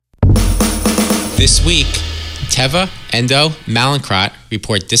This week, Teva, Endo, Mallinckrodt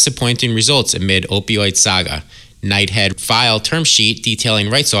report disappointing results amid opioid saga. Knighthead file term sheet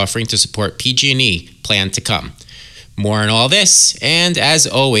detailing rights offering to support PG&E plan to come. More on all this, and as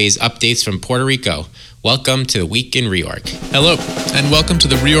always, updates from Puerto Rico. Welcome to the Week in Reorg. Hello, and welcome to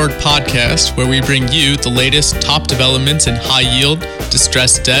the Reorg podcast, where we bring you the latest top developments in high yield,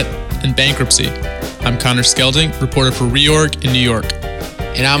 distressed debt, and bankruptcy. I'm Connor Skelding, reporter for Reorg in New York.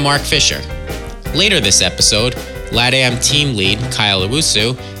 And I'm Mark Fisher. Later this episode, LATAM team lead Kyle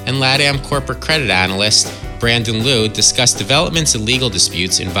Owusu and LATAM corporate credit analyst Brandon Liu discuss developments in legal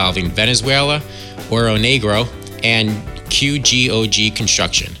disputes involving Venezuela, Oro Negro, and QGOG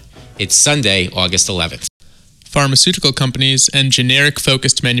Construction. It's Sunday, August 11th. Pharmaceutical companies and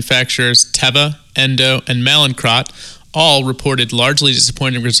generic-focused manufacturers Teva, Endo, and Mallinckrodt all reported largely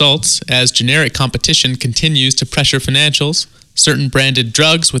disappointing results as generic competition continues to pressure financials, certain branded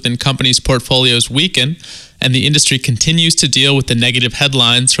drugs within companies' portfolios weaken, and the industry continues to deal with the negative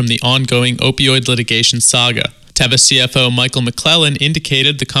headlines from the ongoing opioid litigation saga. Teva CFO Michael McClellan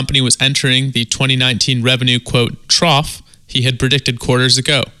indicated the company was entering the 2019 revenue, quote, trough he had predicted quarters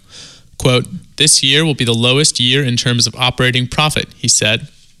ago. Quote, this year will be the lowest year in terms of operating profit, he said.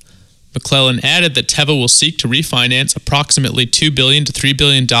 McClellan added that Teva will seek to refinance approximately $2 billion to $3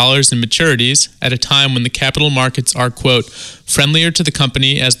 billion in maturities at a time when the capital markets are, quote, friendlier to the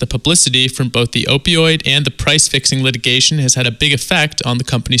company as the publicity from both the opioid and the price-fixing litigation has had a big effect on the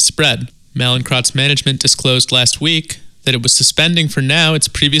company's spread. Mallinckrodt's management disclosed last week that it was suspending for now its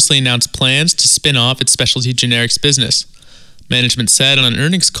previously announced plans to spin off its specialty generics business. Management said on an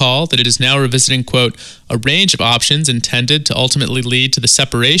earnings call that it is now revisiting, quote, a range of options intended to ultimately lead to the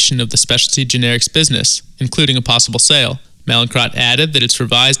separation of the specialty generics business, including a possible sale. Mallinckrodt added that its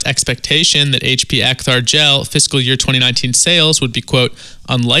revised expectation that HP Acthar Gel fiscal year 2019 sales would be, quote,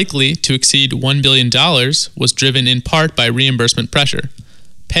 unlikely to exceed $1 billion was driven in part by reimbursement pressure.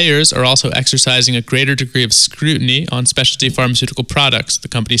 Payers are also exercising a greater degree of scrutiny on specialty pharmaceutical products, the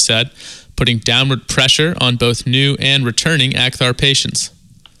company said, putting downward pressure on both new and returning Acthar patients.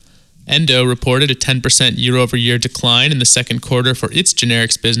 Endo reported a 10% year-over-year decline in the second quarter for its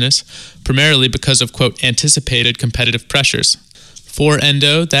generics business, primarily because of, quote, anticipated competitive pressures. For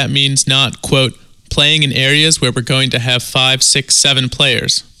Endo, that means not, quote, playing in areas where we're going to have 5, 6, 7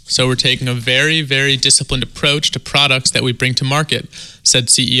 players. So we're taking a very, very disciplined approach to products that we bring to market, said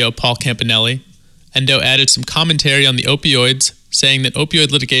CEO Paul Campanelli. Endo added some commentary on the opioids, saying that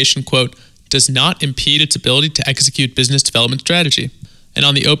opioid litigation, quote, does not impede its ability to execute business development strategy. And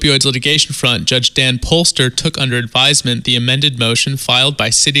on the opioids litigation front, Judge Dan Polster took under advisement the amended motion filed by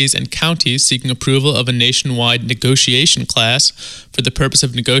cities and counties seeking approval of a nationwide negotiation class for the purpose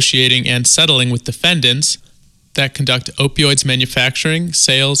of negotiating and settling with defendants that conduct opioids manufacturing,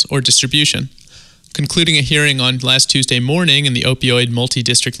 sales, or distribution. Concluding a hearing on last Tuesday morning in the opioid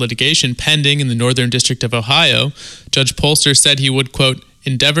multi-district litigation pending in the Northern District of Ohio, Judge Polster said he would, quote,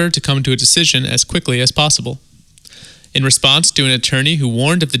 endeavor to come to a decision as quickly as possible. In response to an attorney who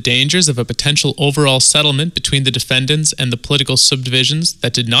warned of the dangers of a potential overall settlement between the defendants and the political subdivisions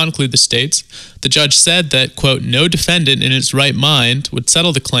that did not include the states, the judge said that, quote, no defendant in its right mind would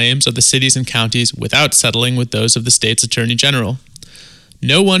settle the claims of the cities and counties without settling with those of the state's attorney general.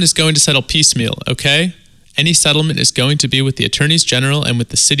 No one is going to settle piecemeal, okay? Any settlement is going to be with the attorneys general and with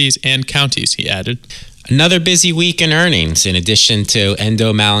the cities and counties, he added. Another busy week in earnings. In addition to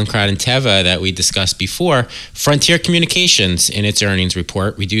Endo, Mallinckrodt, and Teva that we discussed before, Frontier Communications in its earnings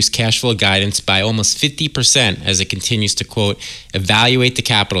report reduced cash flow guidance by almost 50% as it continues to, quote, evaluate the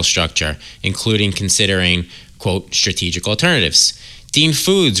capital structure, including considering, quote, strategic alternatives. Dean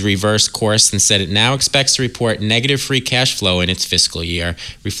Foods reversed course and said it now expects to report negative free cash flow in its fiscal year,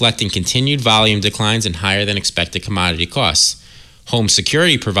 reflecting continued volume declines and higher than expected commodity costs. Home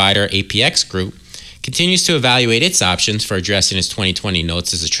security provider APX Group continues to evaluate its options for addressing its 2020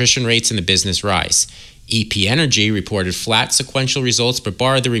 notes as attrition rates in the business rise. EP Energy reported flat sequential results but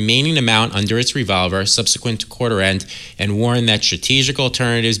borrowed the remaining amount under its revolver subsequent to quarter end and warned that strategic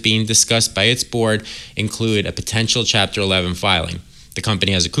alternatives being discussed by its board include a potential Chapter 11 filing. The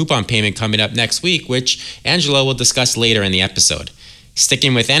company has a coupon payment coming up next week, which Angela will discuss later in the episode.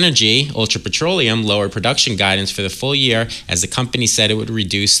 Sticking with energy, Ultra Petroleum lowered production guidance for the full year as the company said it would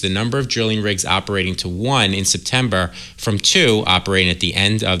reduce the number of drilling rigs operating to 1 in September from 2 operating at the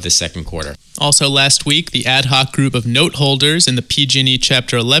end of the second quarter. Also last week, the ad hoc group of note holders in the PG&E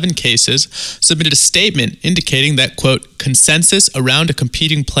Chapter 11 cases submitted a statement indicating that, quote, consensus around a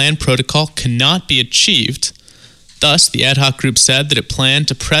competing plan protocol cannot be achieved. Thus, the ad hoc group said that it planned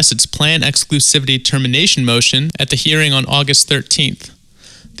to press its plan exclusivity termination motion at the hearing on August 13th.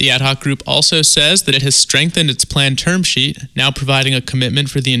 The ad hoc group also says that it has strengthened its planned term sheet, now providing a commitment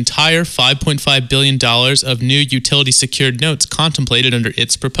for the entire $5.5 billion of new utility-secured notes contemplated under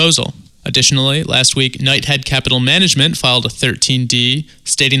its proposal. Additionally, last week, Knighthead Capital Management filed a 13D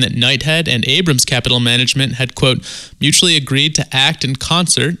stating that Knighthead and Abrams Capital Management had, quote, mutually agreed to act in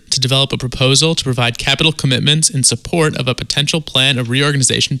concert to develop a proposal to provide capital commitments in support of a potential plan of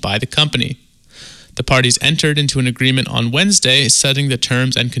reorganization by the company. The parties entered into an agreement on Wednesday setting the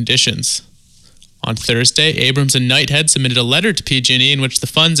terms and conditions. On Thursday, Abrams and Knighthead submitted a letter to PG&E in which the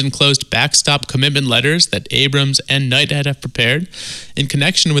funds enclosed backstop commitment letters that Abrams and Knighthead have prepared in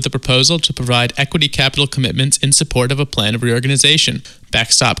connection with a proposal to provide equity capital commitments in support of a plan of reorganization.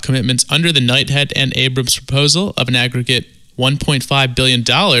 Backstop commitments under the Knighthead and Abrams proposal of an aggregate $1.5 billion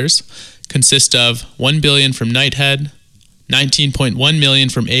consist of $1 billion from Knighthead, $19.1 million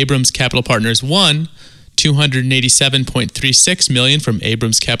from Abrams Capital Partners 1, $287.36 million from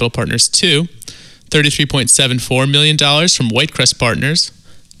Abrams Capital Partners 2, $33.74 million from Whitecrest Partners,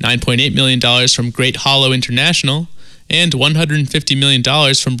 $9.8 million from Great Hollow International, and $150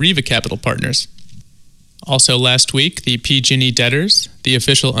 million from Riva Capital Partners. Also last week, the PG&E debtors, the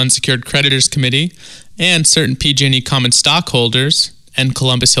official unsecured creditors committee, and certain PG&E common stockholders and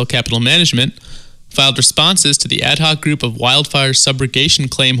Columbus Hill Capital Management filed responses to the ad hoc group of wildfire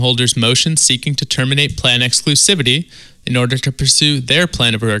subrogation claim holders' motion seeking to terminate plan exclusivity in order to pursue their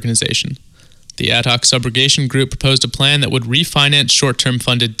plan of reorganization. The ad hoc subrogation group proposed a plan that would refinance short-term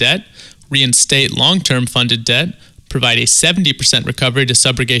funded debt, reinstate long-term funded debt, provide a 70% recovery to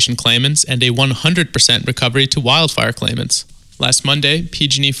subrogation claimants, and a 100% recovery to wildfire claimants. Last Monday,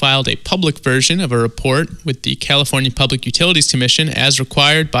 PG&E filed a public version of a report with the California Public Utilities Commission as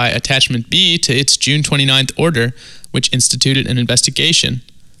required by Attachment B to its June 29th order, which instituted an investigation.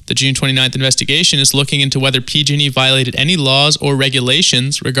 The June 29th investigation is looking into whether PG&E violated any laws or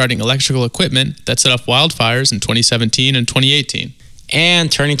regulations regarding electrical equipment that set off wildfires in 2017 and 2018.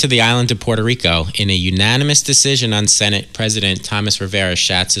 And turning to the island of Puerto Rico, in a unanimous decision on Senate President Thomas Rivera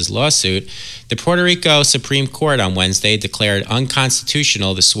Schatz's lawsuit, the Puerto Rico Supreme Court on Wednesday declared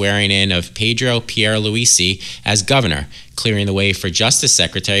unconstitutional the swearing-in of Pedro Pierluisi as governor, clearing the way for Justice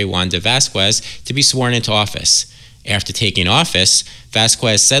Secretary Wanda Vasquez to be sworn into office. After taking office,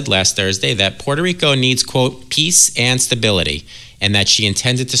 Vasquez said last Thursday that Puerto Rico needs, quote, peace and stability, and that she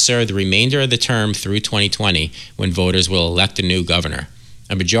intended to serve the remainder of the term through 2020 when voters will elect a new governor.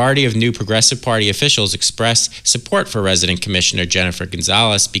 A majority of new Progressive Party officials expressed support for resident Commissioner Jennifer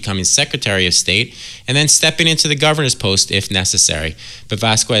Gonzalez becoming Secretary of State and then stepping into the governor's post if necessary, but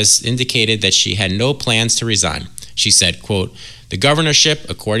Vasquez indicated that she had no plans to resign. She said, quote, the governorship,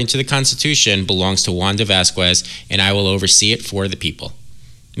 according to the Constitution, belongs to Wanda Vasquez, and I will oversee it for the people.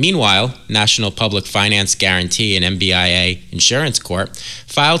 Meanwhile, National Public Finance Guarantee and MBIA Insurance Corp.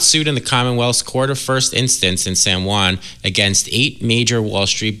 filed suit in the Commonwealth's Court of First Instance in San Juan against 8 major Wall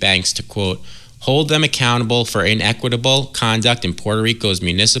Street banks to, quote, hold them accountable for inequitable conduct in Puerto Rico's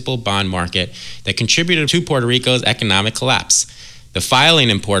municipal bond market that contributed to Puerto Rico's economic collapse. The filing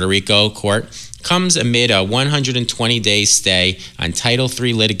in Puerto Rico court comes amid a 120-day stay on Title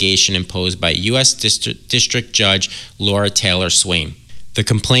III litigation imposed by U.S. District Judge Laura Taylor Swain. The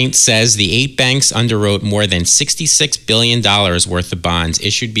complaint says the 8 banks underwrote more than $66 billion worth of bonds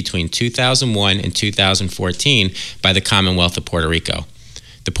issued between 2001 and 2014 by the Commonwealth of Puerto Rico.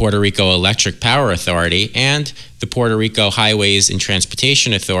 The Puerto Rico Electric Power Authority and the Puerto Rico Highways and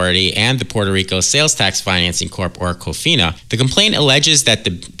Transportation Authority and the Puerto Rico Sales Tax Financing Corp, or COFINA. The complaint alleges that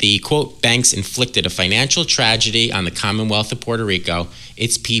the quote, banks inflicted a financial tragedy on the Commonwealth of Puerto Rico,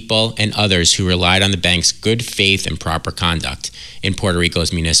 its people, and others who relied on the bank's good faith and proper conduct in Puerto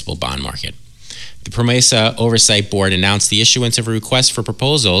Rico's municipal bond market. The PROMESA Oversight Board announced the issuance of a request for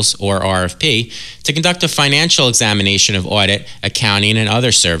proposals, or RFP, to conduct a financial examination of audit, accounting, and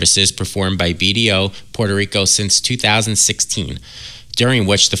other services performed by BDO Puerto Rico since 2016, during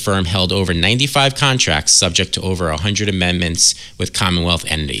which the firm held over 95 contracts subject to over 100 amendments with Commonwealth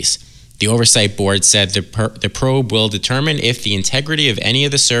entities. The Oversight Board said the probe will determine if the integrity of any of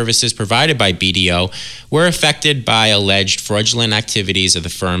the services provided by BDO were affected by alleged fraudulent activities of the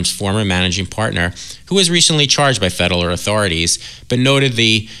firm's former managing partner, who was recently charged by federal authorities, but noted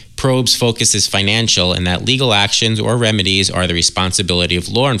the probe's focus is financial and that legal actions or remedies are the responsibility of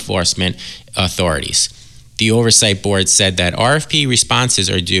law enforcement authorities. The Oversight Board said that RFP responses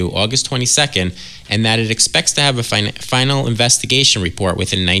are due August 22nd and that it expects to have a final investigation report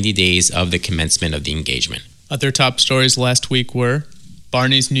within 90 days of the commencement of the engagement. Other top stories last week were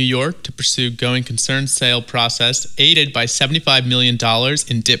Barney's New York to pursue going concern sale process aided by $75 million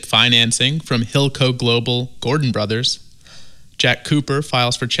in DIP financing from Hilco Global Gordon Brothers. Jack Cooper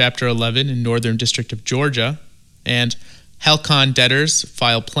files for Chapter 11 in Northern District of Georgia. And Halcon debtors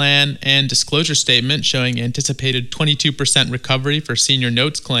file plan and disclosure statement showing anticipated 22% recovery for senior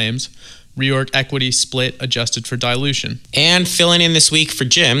notes claims. Reorg equity split adjusted for dilution. And filling in this week for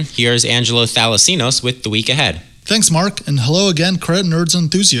Jim, here's Angelo Thalasinos with the week ahead. Thanks, Mark, and hello again, credit nerds and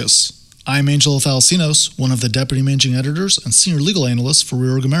enthusiasts. I'm Angelo Thalasinos, one of the Deputy Managing Editors and Senior Legal Analyst for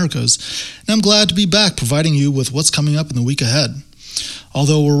Reorg Americas, and I'm glad to be back providing you with what's coming up in the week ahead.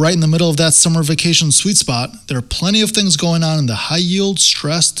 Although we're right in the middle of that summer vacation sweet spot, there are plenty of things going on in the high-yield,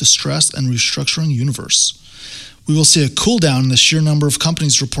 stress, distress, and restructuring universe. We will see a cool down in the sheer number of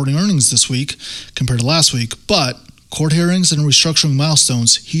companies reporting earnings this week compared to last week, but court hearings and restructuring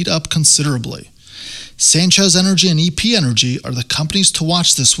milestones heat up considerably. Sanchez Energy and EP Energy are the companies to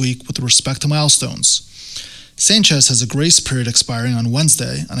watch this week with respect to milestones. Sanchez has a grace period expiring on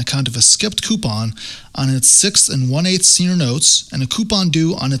Wednesday on account of a skipped coupon on its 6 1/8 senior notes and a coupon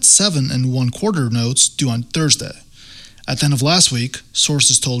due on its 7 1/4 notes due on Thursday. At the end of last week,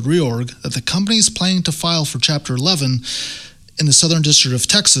 sources told Reorg that the company is planning to file for Chapter 11 in the Southern District of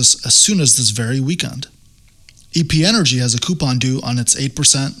Texas as soon as this very weekend. EP Energy has a coupon due on its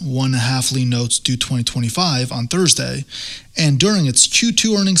 8% 1.5 lien notes due 2025 on Thursday, and during its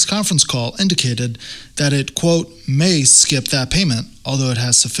Q2 earnings conference call indicated that it, quote, may skip that payment, although it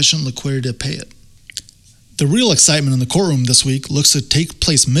has sufficient liquidity to pay it. The real excitement in the courtroom this week looks to take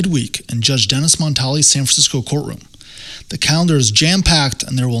place midweek in Judge Dennis Montali's San Francisco courtroom. The calendar is jam-packed,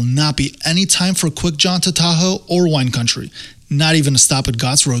 and there will not be any time for a quick jaunt to Tahoe or wine country, not even a stop at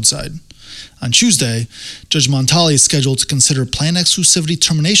Gott's Roadside. On Tuesday, Judge Montali is scheduled to consider plan exclusivity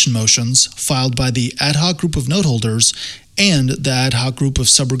termination motions filed by the ad hoc group of note holders and the ad hoc group of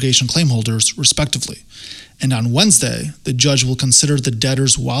subrogation claim holders, respectively. And on Wednesday, the judge will consider the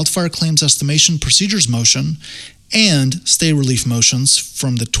debtor's wildfire claims estimation procedures motion and stay relief motions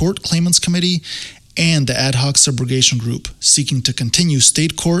from the Tort Claimants Committee and the ad hoc subrogation group seeking to continue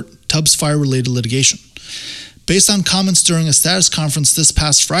state court Tubbs Fire-related litigation. Based on comments during a status conference this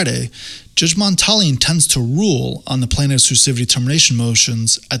past Friday, Judge Montali intends to rule on the plan exclusivity termination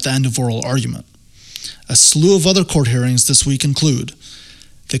motions at the end of oral argument. A slew of other court hearings this week include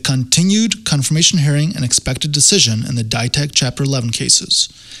the continued confirmation hearing and expected decision in the Ditech Chapter 11 cases,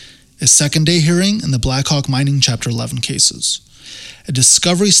 a second-day hearing in the Blackhawk Mining Chapter 11 cases, a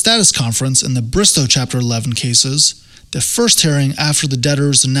discovery status conference in the Bristow Chapter 11 cases, the first hearing after the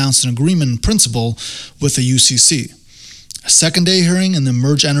debtors announced an agreement in principle with the UCC, a second-day hearing in the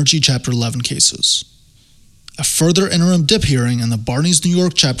Merge Energy Chapter 11 cases, a further interim dip hearing in the Barney's New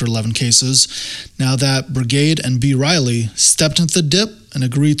York Chapter 11 cases now that Brigade and B. Riley stepped into the dip and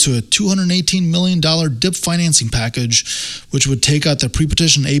agreed to a $218 million dip financing package, which would take out the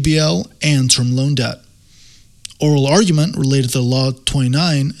pre-petition ABL and term loan debt. Oral argument related to Law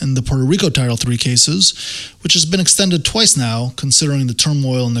 29 in the Puerto Rico Title III cases, which has been extended twice now, considering the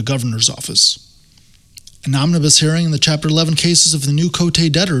turmoil in the governor's office. An omnibus hearing in the Chapter 11 cases of the new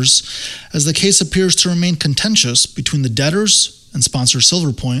Cote debtors, as the case appears to remain contentious between the debtors and sponsor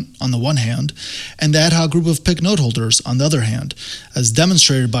Silver Point on the one hand, and the ad hoc group of PIC note holders on the other hand, as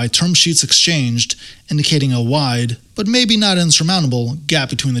demonstrated by term sheets exchanged, indicating a wide, but maybe not insurmountable,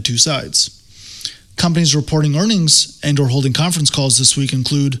 gap between the two sides. Companies reporting earnings and or holding conference calls this week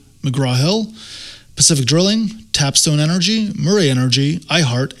include McGraw-Hill, Pacific Drilling, Tapstone Energy, Murray Energy,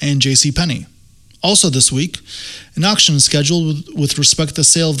 iHeart, and JCPenney. Also this week, an auction is scheduled with respect to the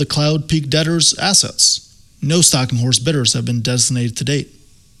sale of the Cloud Peak debtors' assets. No stalking horse bidders have been designated to date.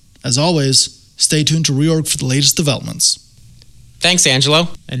 As always, stay tuned to Reorg for the latest developments. Thanks, Angelo.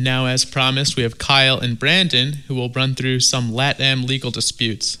 And now, as promised, we have Kyle and Brandon, who will run through some LATAM legal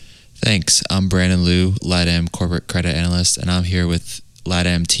disputes. Thanks. I'm Brandon Liu, LATAM Corporate Credit Analyst, and I'm here with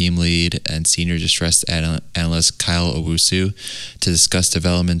LATAM Team Lead and Senior Distressed Analyst Kyle Owusu to discuss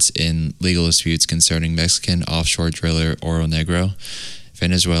developments in legal disputes concerning Mexican offshore driller Oro Negro,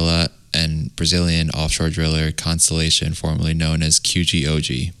 Venezuela, and Brazilian offshore driller Constellation, formerly known as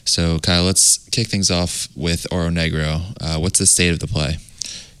QGOG. So, Kyle, let's kick things off with Oro Negro. What's the state of the play?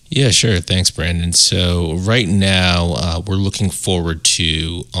 Yeah, sure. Thanks, Brandon. So right now, we're looking forward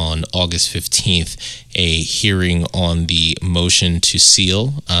to, on August 15th, a hearing on the motion to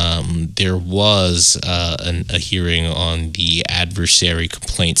seal. There was a hearing on the adversary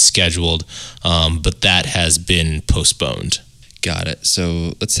complaint scheduled, but that has been postponed. Got it.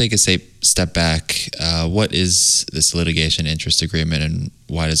 So let's take a step back. What is this litigation interest agreement and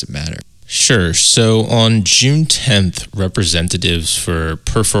why does it matter? Sure. So on June 10th, representatives for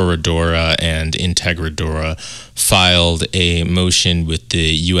Perforadora and Integradora filed a motion with the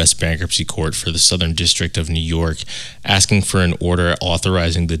U.S. Bankruptcy Court for the Southern District of New York, asking for an order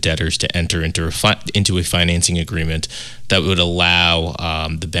authorizing the debtors to enter into a financing agreement that would allow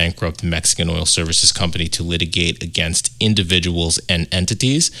the bankrupt Mexican Oil Services Company to litigate against individuals and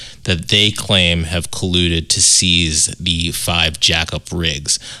entities that they claim have colluded to seize the 5 jackup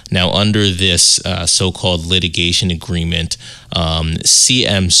rigs. Now, under this so-called litigation agreement,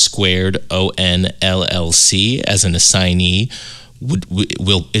 CM Squared ON LLC, as an assignee,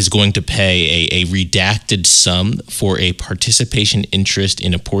 is going to pay a redacted sum for a participation interest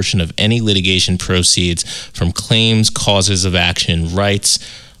in a portion of any litigation proceeds from claims, causes of action, rights,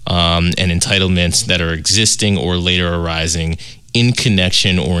 and entitlements that are existing or later arising in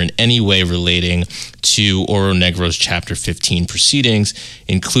connection or in any way relating to Oro Negro's Chapter 15 proceedings,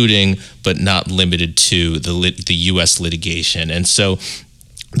 including but not limited to the U.S. litigation. And so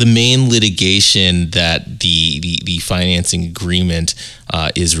the main litigation that the financing agreement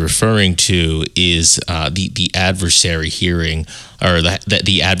is referring to is the adversary hearing, or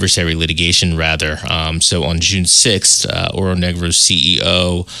the adversary litigation, rather. So on June 6th, Oro Negro's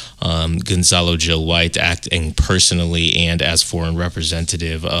CEO, Gonzalo Gil White, acting personally and as foreign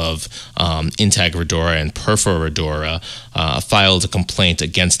representative of Integradora and Perforadora, filed a complaint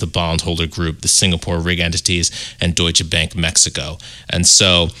against the bondholder group, the Singapore rig entities, and Deutsche Bank Mexico. And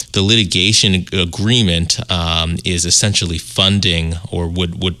so the litigation agreement is essentially funding, or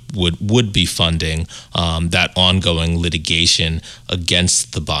would be funding, that ongoing litigation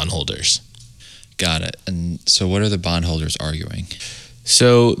against the bondholders. Got it. And so what are the bondholders arguing?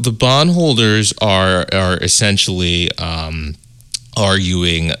 So the bondholders are essentially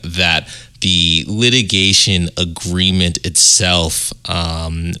arguing that the litigation agreement itself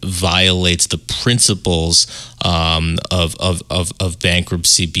violates the principles of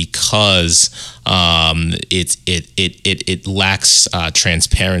bankruptcy because it lacks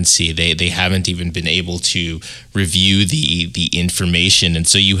transparency. They haven't even been able to review the information, and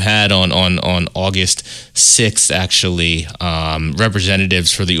so you had on August 6th actually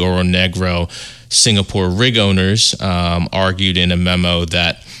representatives for the Oro Negro Singapore rig owners argued in a memo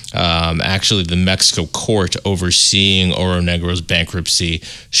that actually the Mexico court overseeing Oro Negro's bankruptcy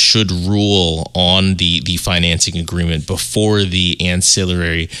should rule on the financing agreement before the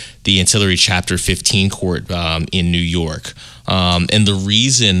ancillary Chapter 15 court in New York. And the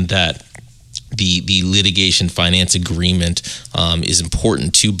reason that the litigation finance agreement is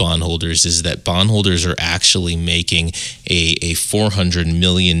important to bondholders is that bondholders are actually making a $400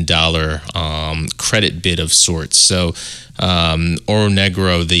 million credit bid of sorts. So Oro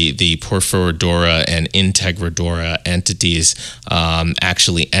Negro, the Perforadora and Integradora entities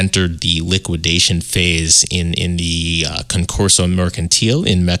actually entered the liquidation phase in the Concurso Mercantil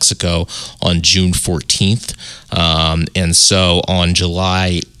in Mexico on June 14th. And so on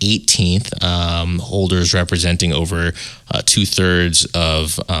July 18th, holders representing over 2/3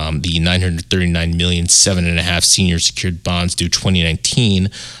 of the 939 million 7.5 senior secured bonds due 2019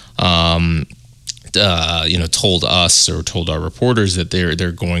 told us, or told our reporters, that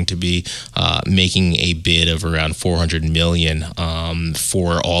they're going to be making a bid of around $400 million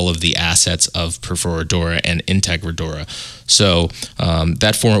for all of the assets of Perforadora and Integradora. So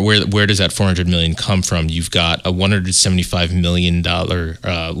where does that $400 million come from? You've got a $175 million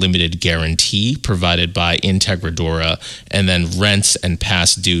limited guarantee provided by Integradora, and then rents and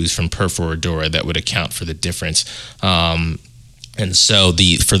past dues from Perforadora that would account for the difference. And so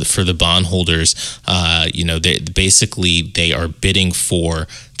for the bondholders, they are bidding for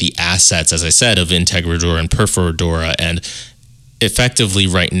the assets, as I said, of Integradora and Perforadora, and effectively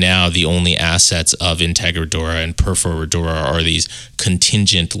right now the only assets of Integradora and Perforadora are these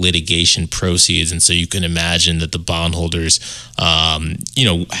contingent litigation proceeds. And so you can imagine that the bondholders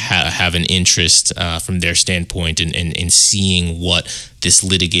have an interest from their standpoint in seeing what this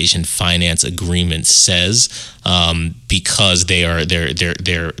litigation finance agreement says, because they want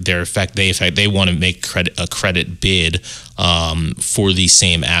to make a credit bid for the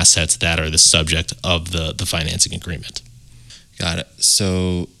same assets that are the subject of the financing agreement. Got it.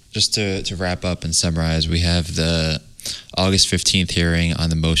 So just to wrap up and summarize, we have the August 15th hearing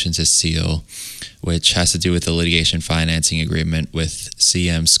on the motion to seal, which has to do with the litigation financing agreement with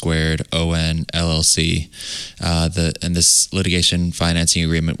CM Squared ON LLC. And this litigation financing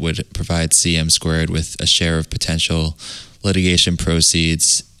agreement would provide CM Squared with a share of potential litigation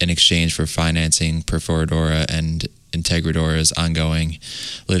proceeds in exchange for financing Perforadora and Integradora's ongoing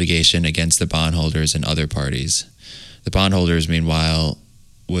litigation against the bondholders and other parties. The bondholders, meanwhile,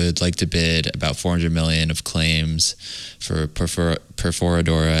 would like to bid about $400 million of claims for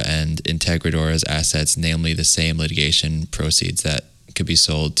Perforadora and Integradora's assets, namely the same litigation proceeds that could be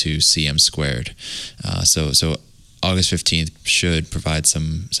sold to CM Squared. So August 15th should provide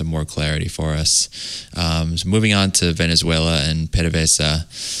some more clarity for us. So moving on to Venezuela and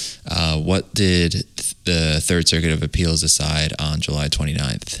PDVSA, what did the Third Circuit of Appeals decide on July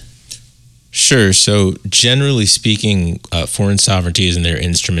 29th? Sure. So generally speaking, foreign sovereignties and their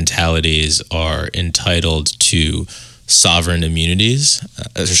instrumentalities are entitled to sovereign immunity,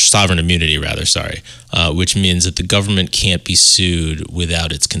 which means that the government can't be sued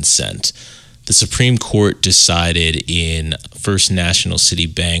without its consent. The Supreme Court decided in First National City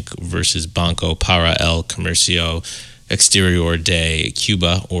Bank versus Banco para el Comercio Exterior de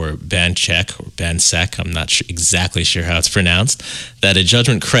Cuba, or BANSEC, I'm not exactly sure how it's pronounced, that a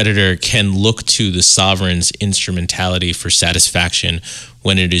judgment creditor can look to the sovereign's instrumentality for satisfaction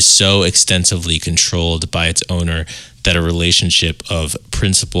when it is so extensively controlled by its owner that a relationship of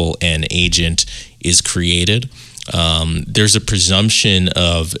principal and agent is created. There's a presumption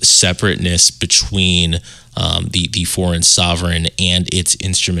of separateness between the foreign sovereign and its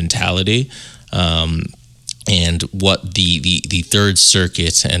instrumentality. And what the Third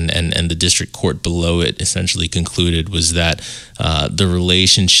Circuit and the district court below it essentially concluded was that the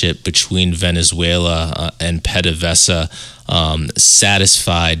relationship between Venezuela and PDVSA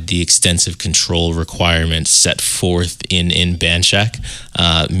satisfied the extensive control requirements set forth in BANSEC,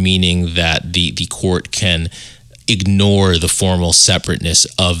 meaning that the court can ignore the formal separateness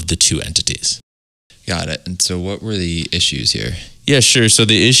of the two entities. Got it. And so what were the issues here? Yeah, sure. So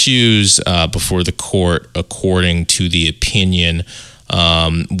the issues before the court, according to the opinion,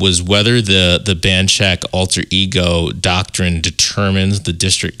 was whether the BANSEC alter ego doctrine determines the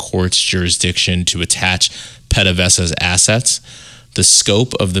district court's jurisdiction to attach PDVSA's assets, the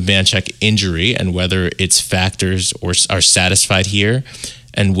scope of the BANSEC injury and whether its factors are satisfied here,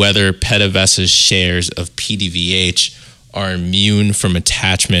 and whether PDVSA's shares of PDVH are immune from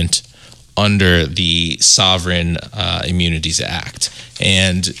attachment under the Sovereign Immunities Act.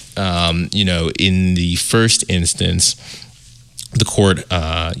 And, in the first instance, the court,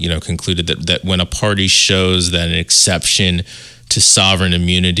 concluded that when a party shows that an exception to sovereign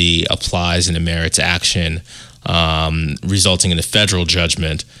immunity applies in a merits action resulting in a federal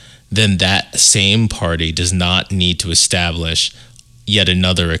judgment, then that same party does not need to establish yet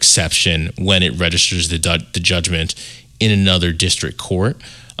another exception when it registers the judgment in another district court.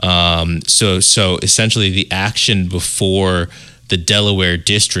 So essentially the action before the Delaware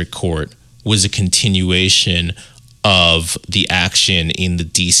District Court was a continuation of the action in the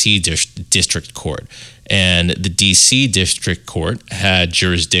DC District Court. And the DC District Court had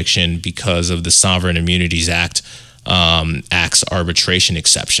jurisdiction because of the Sovereign Immunities Act's arbitration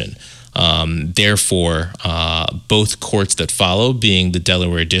exception. Therefore, both courts that follow, being the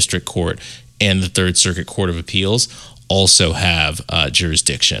Delaware District Court and the Third Circuit Court of Appeals, also have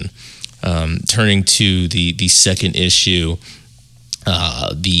jurisdiction. Turning to the second issue,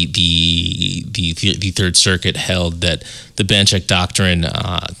 the Third Circuit held that the BANSEC doctrine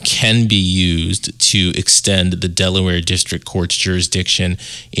can be used to extend the Delaware District Court's jurisdiction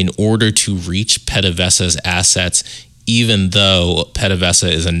in order to reach PDVSA's assets, even though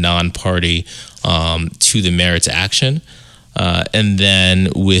PDVSA is a non-party to the merits action. And then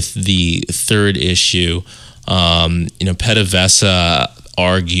with the third issue, PDVSA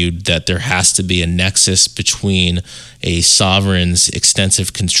argued that there has to be a nexus between a sovereign's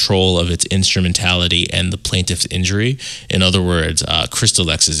extensive control of its instrumentality and the plaintiff's injury. In other words,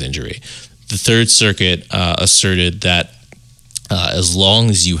 Crystallex's injury. The Third Circuit asserted that as long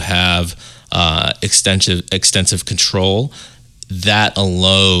as you have extensive control, that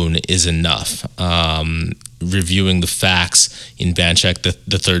alone is enough. Reviewing the facts in BANSEC,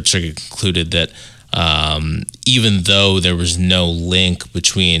 the Third Circuit concluded that even though there was no link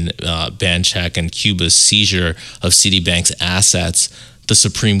between BANSEC and Cuba's seizure of Citibank's assets, the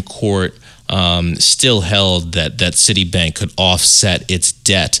Supreme Court still held that Citibank could offset its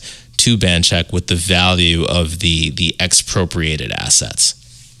debt to BANSEC with the value of the expropriated assets.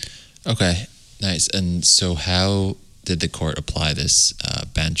 Okay, nice. And so how did the court apply this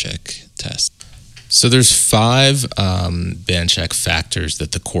BANSEC test? So there's 5 BANSEC factors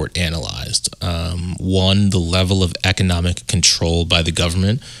that the court analyzed. 1, the level of economic control by the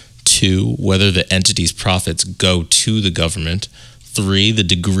government. 2, whether the entity's profits go to the government. 3, the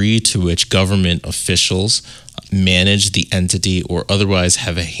degree to which government officials manage the entity or otherwise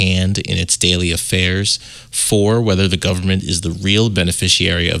have a hand in its daily affairs. 4, whether the government is the real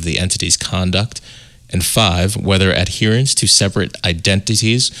beneficiary of the entity's conduct. And 5, whether adherence to separate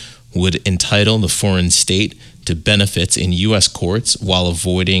identities would entitle the foreign state to benefits in U.S. courts while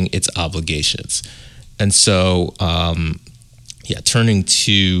avoiding its obligations. And so, turning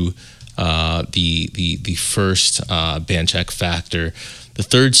to the first ban check factor, the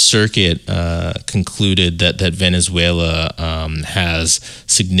Third Circuit concluded that Venezuela has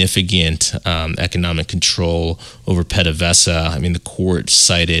significant economic control over PDVSA. I mean, the court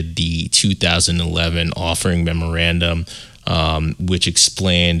cited the 2011 offering memorandum, which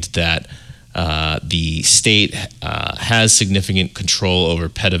explained that the state has significant control over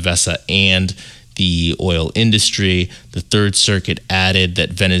PDVSA and the oil industry. The Third Circuit added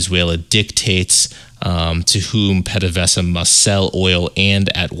that Venezuela dictates to whom PDVSA must sell oil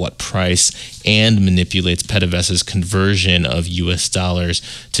and at what price, and manipulates PDVSA's conversion of U.S. dollars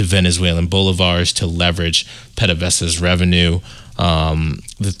to Venezuelan bolivars to leverage PDVSA's revenue.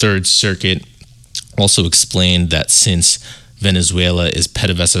 The Third Circuit also explained that since Venezuela is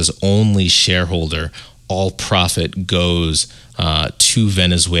PDVSA's only shareholder, all profit goes to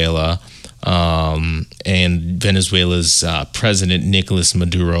Venezuela. And Venezuela's president, Nicolas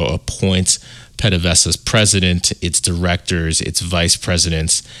Maduro, appoints PDVSA's president, its directors, its vice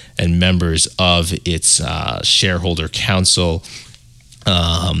presidents, and members of its shareholder council.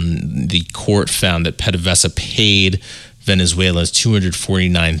 The court found that PDVSA paid Venezuela's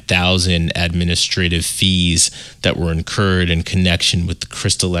 $249,000 administrative fees that were incurred in connection with the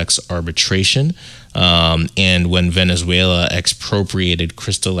Crystal X arbitration. And when Venezuela expropriated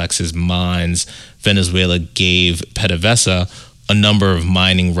Crystal X's mines, Venezuela gave PDVSA a number of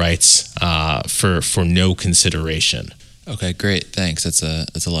mining rights for no consideration. Okay, great. Thanks. That's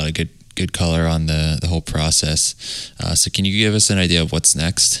a lot of good color on the whole process. So can you give us an idea of what's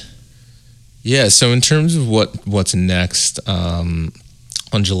next? Yeah, so in terms of what's next, on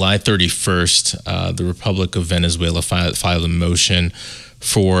July 31st, the Republic of Venezuela filed a motion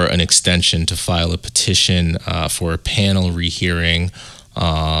for an extension to file a petition for a panel rehearing,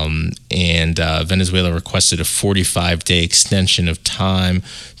 and Venezuela requested a 45-day extension of time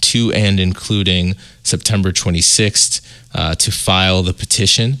to and including September 26th to file the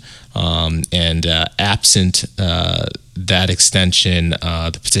petition. And absent that extension,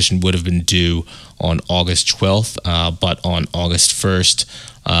 the petition would have been due on August 12th, but on August 1st,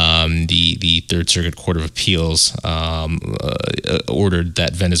 the Third Circuit Court of Appeals ordered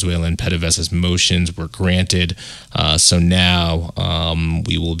that Venezuelan PDVSA's motions were granted. So now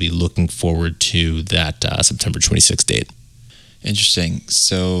we will be looking forward to that September 26th date. Interesting.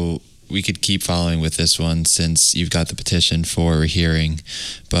 So we could keep following with this one since you've got the petition for rehearing,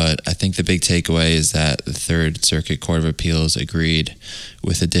 but I think the big takeaway is that the Third Circuit Court of Appeals agreed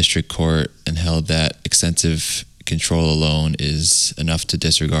with the district court and held that extensive control alone is enough to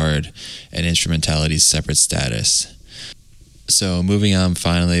disregard an instrumentality's separate status. So moving on,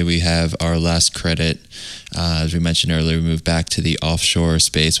 finally, we have our last credit. As we mentioned earlier, we moved back to the offshore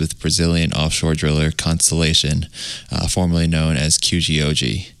space with Brazilian offshore driller Constellation, formerly known as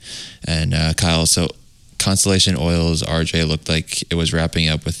QGOG. And Kyle, so Constellation Oil's RJ looked like it was wrapping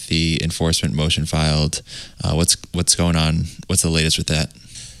up with the enforcement motion filed. What's going on? What's the latest with that?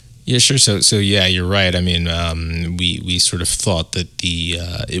 Yeah, sure. So yeah, you're right. I mean, we sort of thought that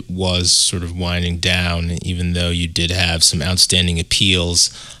it was sort of winding down, even though you did have some outstanding appeals.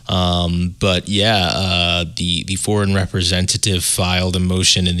 But yeah, the foreign representative filed a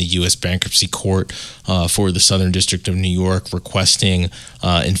motion in the U.S. Bankruptcy Court for the Southern District of New York requesting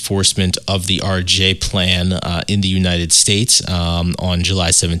enforcement of the RJ plan in the United States on July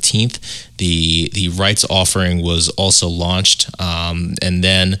 17th. The rights offering was also launched, and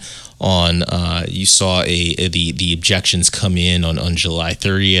then on you saw the objections come in on July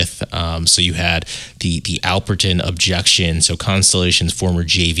 30th. So you had the Alperton objection. So Constellation's former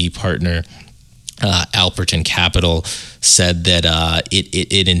JV partner, Alperton Capital, said that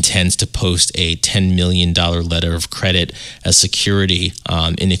it intends to post a $10 million letter of credit as security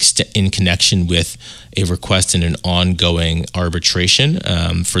in connection with a request in an ongoing arbitration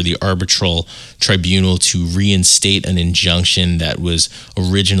for the arbitral tribunal to reinstate an injunction that was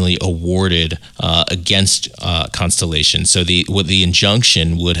originally awarded against Constellation. So the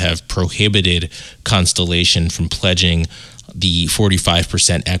injunction would have prohibited Constellation from pledging the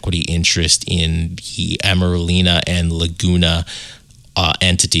 45% equity interest in the Emeralina and Laguna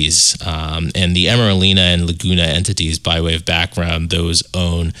entities. And the Emeralina and Laguna entities, by way of background, those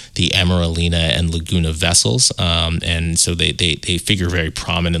own the Emeralina and Laguna vessels. And so they figure very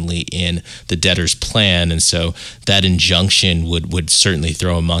prominently in the debtor's plan. And so that injunction would certainly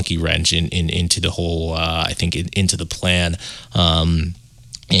throw a monkey wrench into the whole, I think, into the plan.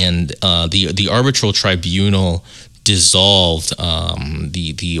 And the arbitral tribunal dissolved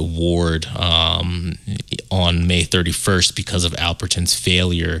the award on May 31st because of Alperton's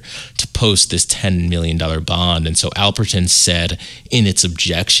failure to post this $10 million bond. And so Alperton said in its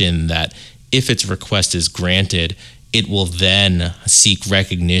objection that if its request is granted, it will then seek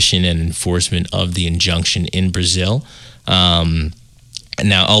recognition and enforcement of the injunction in Brazil.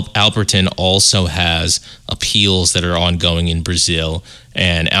 Now, Alperton also has appeals that are ongoing in Brazil,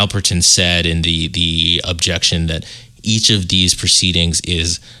 and Alperton said in the objection that each of these proceedings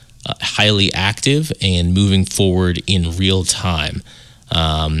is highly active and moving forward in real time.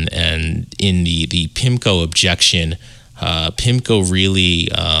 And in the PIMCO objection, PIMCO really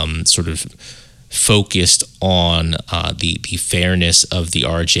sort of focused on the fairness of the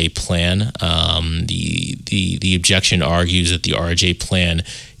RJ plan. The objection argues that the RJ plan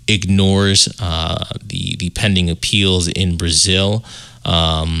ignores the pending appeals in Brazil.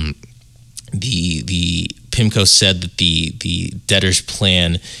 The PIMCO said that the debtor's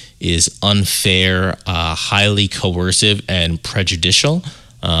plan is unfair, highly coercive, and prejudicial.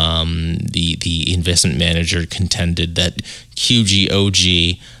 The investment manager contended that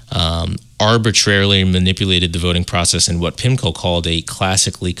QGOG arbitrarily manipulated the voting process in what PIMCO called a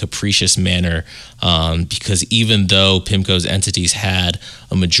classically capricious manner, because even though PIMCO's entities had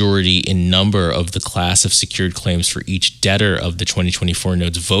a majority in number of the class of secured claims for each debtor of the 2024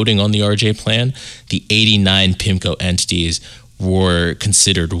 notes voting on the RJ plan, the 89 PIMCO entities were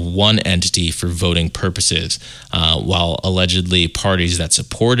considered one entity for voting purposes, while allegedly parties that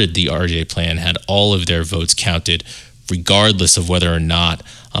supported the RJ plan had all of their votes counted, regardless of whether or not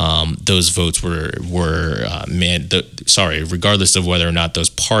those votes regardless of whether or not those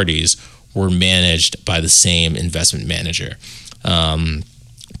parties were managed by the same investment manager.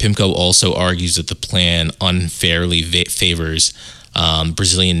 PIMCO also argues that the plan unfairly favors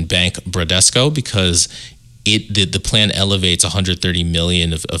Brazilian bank Bradesco because the plan elevates 130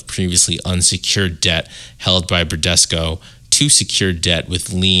 million of previously unsecured debt held by Bradesco to secured debt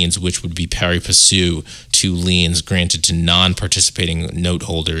with liens, which would be pari passu to liens granted to non-participating note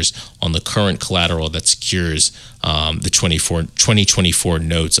holders on the current collateral that secures the 2024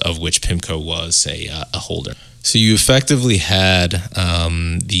 notes of which PIMCO was a holder. So you effectively had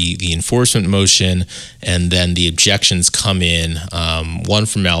the enforcement motion, and then the objections come in, one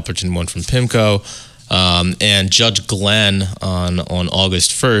from Alperton, one from PIMCO, and Judge Glenn on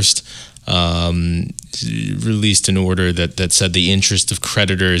August 1st released an order that said the interest of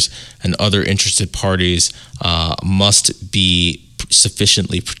creditors and other interested parties must be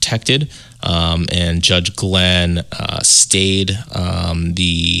sufficiently protected, and Judge Glenn stayed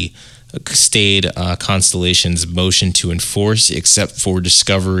Constellation's motion to enforce, except for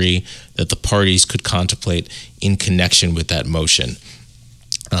discovery that the parties could contemplate in connection with that motion.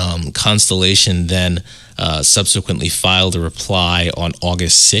 Constellation then subsequently filed a reply on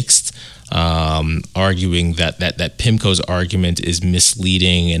August 6th, arguing that PIMCO's argument is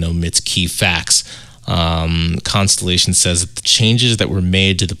misleading and omits key facts. Constellation says that the changes that were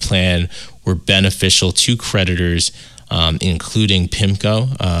made to the plan were beneficial to creditors, including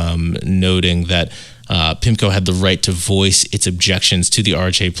PIMCO, noting that PIMCO had the right to voice its objections to the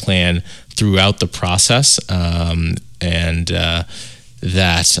RJ plan throughout the process, and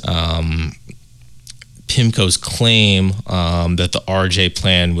that PIMCO's claim that the RJ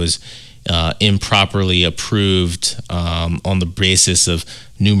plan was improperly approved on the basis of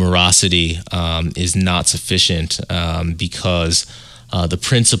numerosity is not sufficient, because the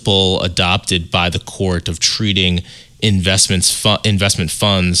principle adopted by the court of treating investment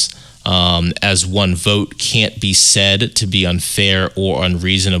funds as one vote can't be said to be unfair or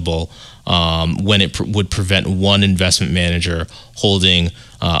unreasonable when it would prevent one investment manager holding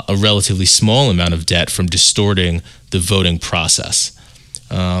a relatively small amount of debt from distorting the voting process.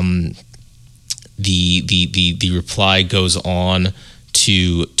 The reply goes on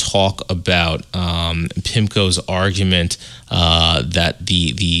to talk about PIMCO's argument that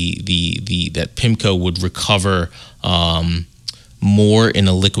that PIMCO would recover more in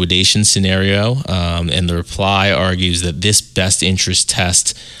a liquidation scenario, and the reply argues that this best interest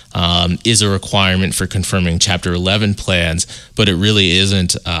test is a requirement for confirming Chapter 11 plans, but it really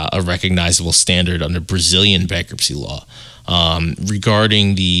isn't a recognizable standard under Brazilian bankruptcy law.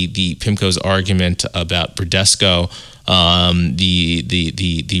 Regarding the PIMCO's argument about Bradesco,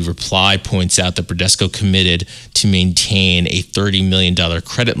 the reply points out that Bradesco committed to maintain a $30 million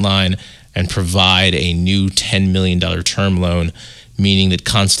credit line and provide a new $10 million term loan, meaning that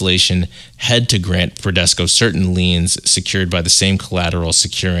Constellation had to grant Bradesco certain liens secured by the same collateral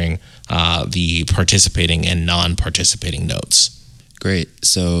securing the participating and non-participating notes. Great.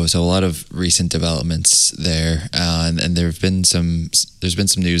 So a lot of recent developments there, and there's been some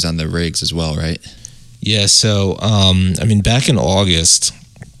news on the rigs as well, right? Yeah. So back in August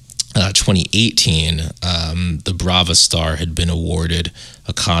 2018, the Brava Star had been awarded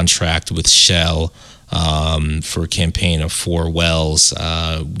a contract with Shell for a campaign of 4 wells.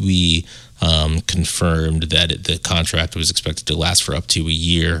 We confirmed that the contract was expected to last for up to a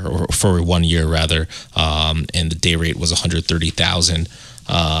year, or for 1 year rather, and the day rate was $130,000.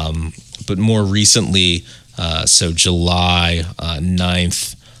 But more recently, so July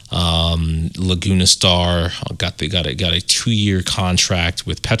 9th, Laguna Star got a 2-year contract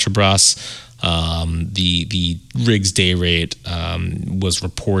with Petrobras. The rig's day rate was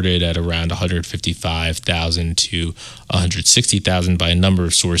reported at around $155,000 to $160,000 by a number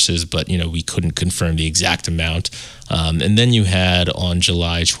of sources, but we couldn't confirm the exact amount. And then you had on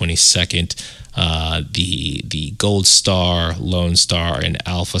July 22nd the Gold Star, Lone Star, and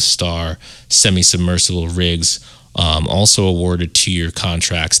Alpha Star semi-submersible rigs. Also awarded 2-year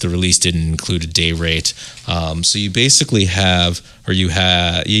contracts. The release didn't include a day rate. So you basically have the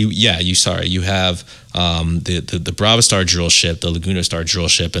Brava Star drill ship, the Laguna Star drill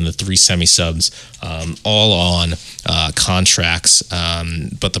ship, and the 3 semi-subs all on contracts.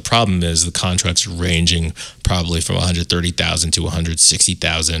 But the problem is the contracts are ranging probably from $130,000 to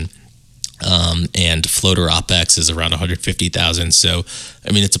 $160,000. And floater OPEX is around $150,000. So,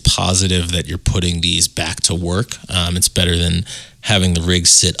 it's a positive that you're putting these back to work. It's better than having the rigs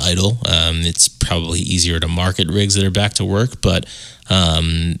sit idle. It's probably easier to market rigs that are back to work, but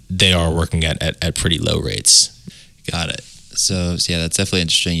they are working at pretty low rates. Got it. So yeah, that's definitely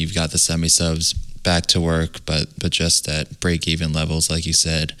interesting. You've got the semi-subs back to work, but just at break-even levels, like you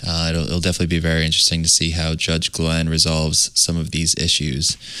said. It'll definitely be very interesting to see how Judge Glenn resolves some of these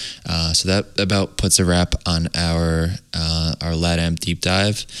issues. So that about puts a wrap on our LATAM deep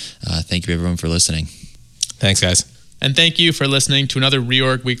dive. Thank you, everyone, for listening. Thanks, guys. And thank you for listening to another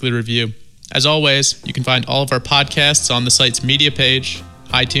Reorg Weekly Review. As always, you can find all of our podcasts on the site's media page,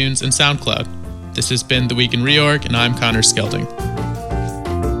 iTunes, and SoundCloud. This has been The Week in Reorg, and I'm Connor Skelding.